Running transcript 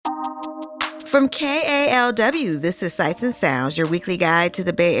From KALW, this is Sights and Sounds, your weekly guide to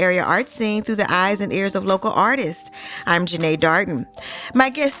the Bay Area art scene through the eyes and ears of local artists. I'm Janae Darden. My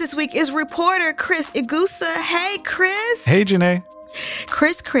guest this week is reporter Chris Egusa. Hey, Chris. Hey, Janae.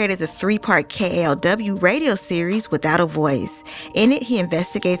 Chris created the 3-part KALW radio series, Without a Voice. In it, he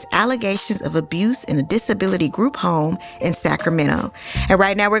investigates allegations of abuse in a disability group home in Sacramento. And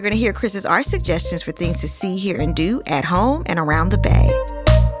right now, we're going to hear Chris's art suggestions for things to see, hear, and do at home and around the Bay.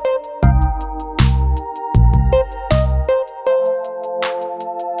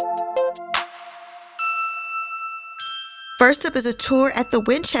 First up is a tour at the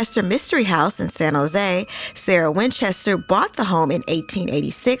Winchester Mystery House in San Jose. Sarah Winchester bought the home in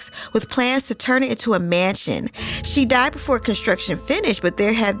 1886 with plans to turn it into a mansion. She died before construction finished, but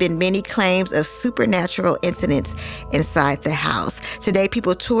there have been many claims of supernatural incidents inside the house. Today,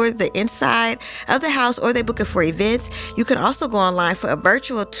 people tour the inside of the house or they book it for events. You can also go online for a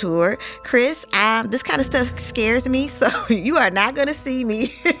virtual tour. Chris, this kind of stuff scares me, so you are not going to see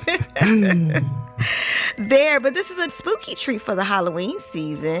me there, but this is a spooky treat for the Halloween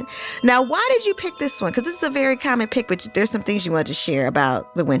season. Now, why did you pick this one? Because this is a very common pick, but there's some things you wanted to share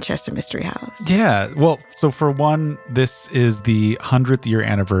about the Winchester Mystery House. Yeah, well, so for one, this is the 100th year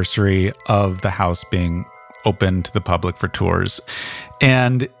anniversary of the house being open to the public for tours.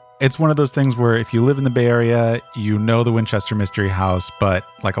 And it's one of those things where if you live in the Bay Area, you know the Winchester Mystery House, but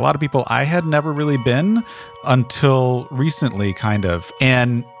like a lot of people, I had never really been until recently, kind of.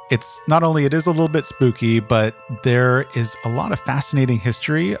 And it's not only, it is a little bit spooky, but there is a lot of fascinating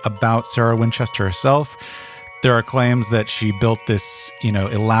history about Sarah Winchester herself. There are claims that she built this,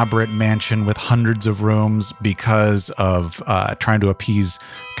 elaborate mansion with hundreds of rooms because of trying to appease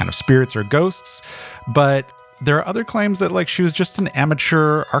kind of spirits or ghosts. But there are other claims that she was just an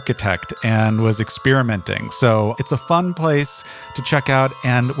amateur architect and was experimenting. So it's a fun place to check out.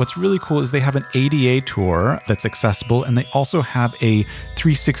 And what's really cool is they have an ADA tour that's accessible. And they also have a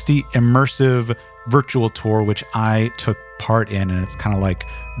 360 immersive virtual tour, which I took part in. And it's kind of like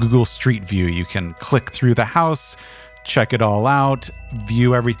Google Street View. You can click through the house, check it all out,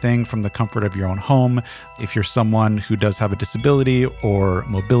 view everything from the comfort of your own home. If you're someone who does have a disability or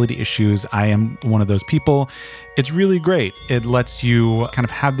mobility issues, I am one of those people. It's really great. It lets you kind of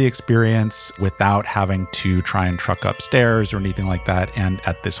have the experience without having to try and truck upstairs or anything like that. And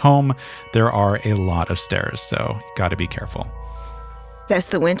at this home, there are a lot of stairs, so you got to be careful. That's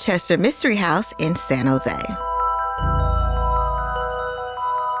the Winchester Mystery House in San Jose.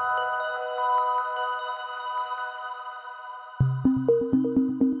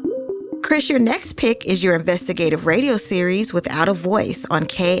 Chris, your next pick is your investigative radio series, Without a Voice, on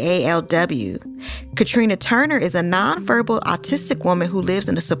KALW. Katrina Turner is a nonverbal autistic woman who lives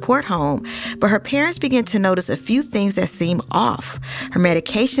in a support home, but her parents begin to notice a few things that seem off. Her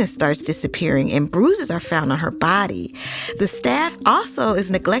medication starts disappearing and bruises are found on her body. The staff also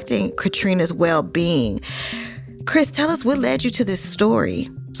is neglecting Katrina's well-being. Chris, tell us what led you to this story.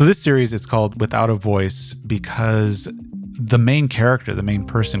 So this series is called Without a Voice because the main character, the main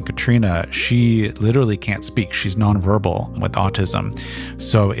person, Katrina, she literally can't speak. She's nonverbal with autism.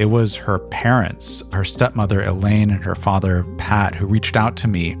 So it was her parents, her stepmother, Elaine, and her father, Pat, who reached out to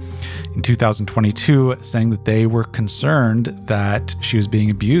me in 2022 saying that they were concerned that she was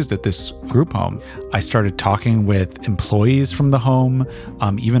being abused at this group home. I started talking with employees from the home,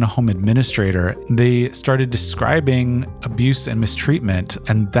 even a home administrator. They started describing abuse and mistreatment,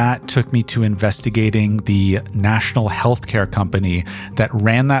 and that took me to investigating the national healthcare company that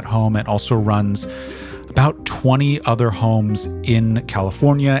ran that home and also runs about 20 other homes in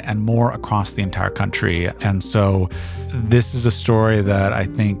California and more across the entire country. And so this is a story that I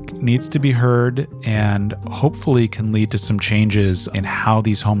think needs to be heard and hopefully can lead to some changes in how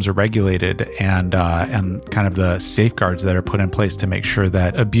these homes are regulated and kind of the safeguards that are put in place to make sure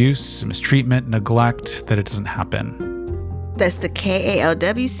that abuse, mistreatment, neglect, that it doesn't happen. That's the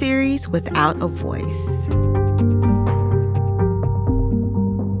KALW series, Without a Voice.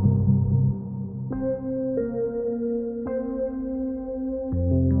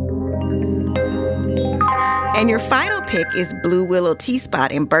 And your final pick is Blue Willow Tea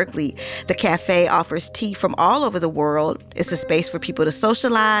Spot in Berkeley. The cafe offers tea from all over the world. It's a space for people to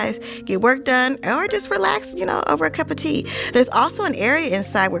socialize, get work done, or just relax, over a cup of tea. There's also an area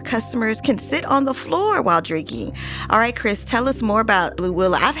inside where customers can sit on the floor while drinking. All right, Chris, tell us more about Blue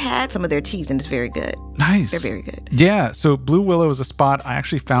Willow. I've had some of their teas and it's very good. Nice. They're very good. Yeah. So Blue Willow is a spot I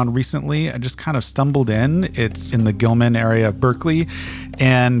actually found recently. I just kind of stumbled in. It's in the Gilman area of Berkeley.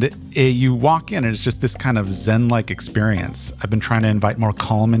 And you walk in and it's just this kind of Zen-like experience. I've been trying to invite more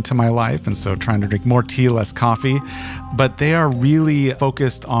calm into my life. And so trying to drink more tea, less coffee. But they are really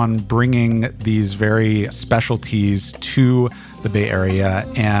focused on bringing these very special teas to the Bay Area.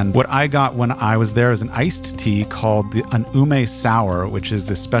 And what I got when I was there is an iced tea called an ume sour, which is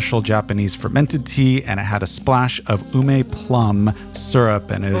this special Japanese fermented tea. And it had a splash of ume plum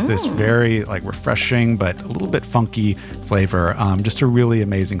syrup. And it is this very like refreshing, but a little bit funky flavor. Just a really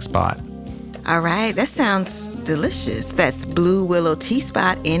amazing spot. All right. That sounds delicious. That's Blue Willow Tea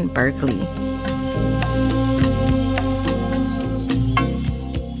Spot in Berkeley.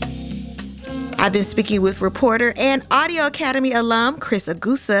 I've been speaking with reporter and Audio Academy alum Chris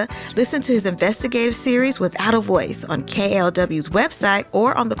Egusa. Listen to his investigative series Without a Voice on KALW's website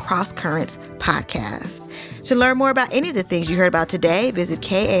or on the Cross Currents podcast. To learn more about any of the things you heard about today, visit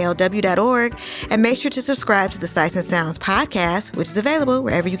KALW.org and make sure to subscribe to the Sights and Sounds podcast, which is available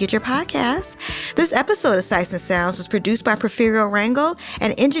wherever you get your podcasts. This episode of Sights and Sounds was produced by Porfirio Rangel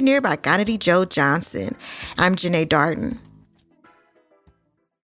and engineered by Ganadi Joe Johnson. I'm Janae Darden.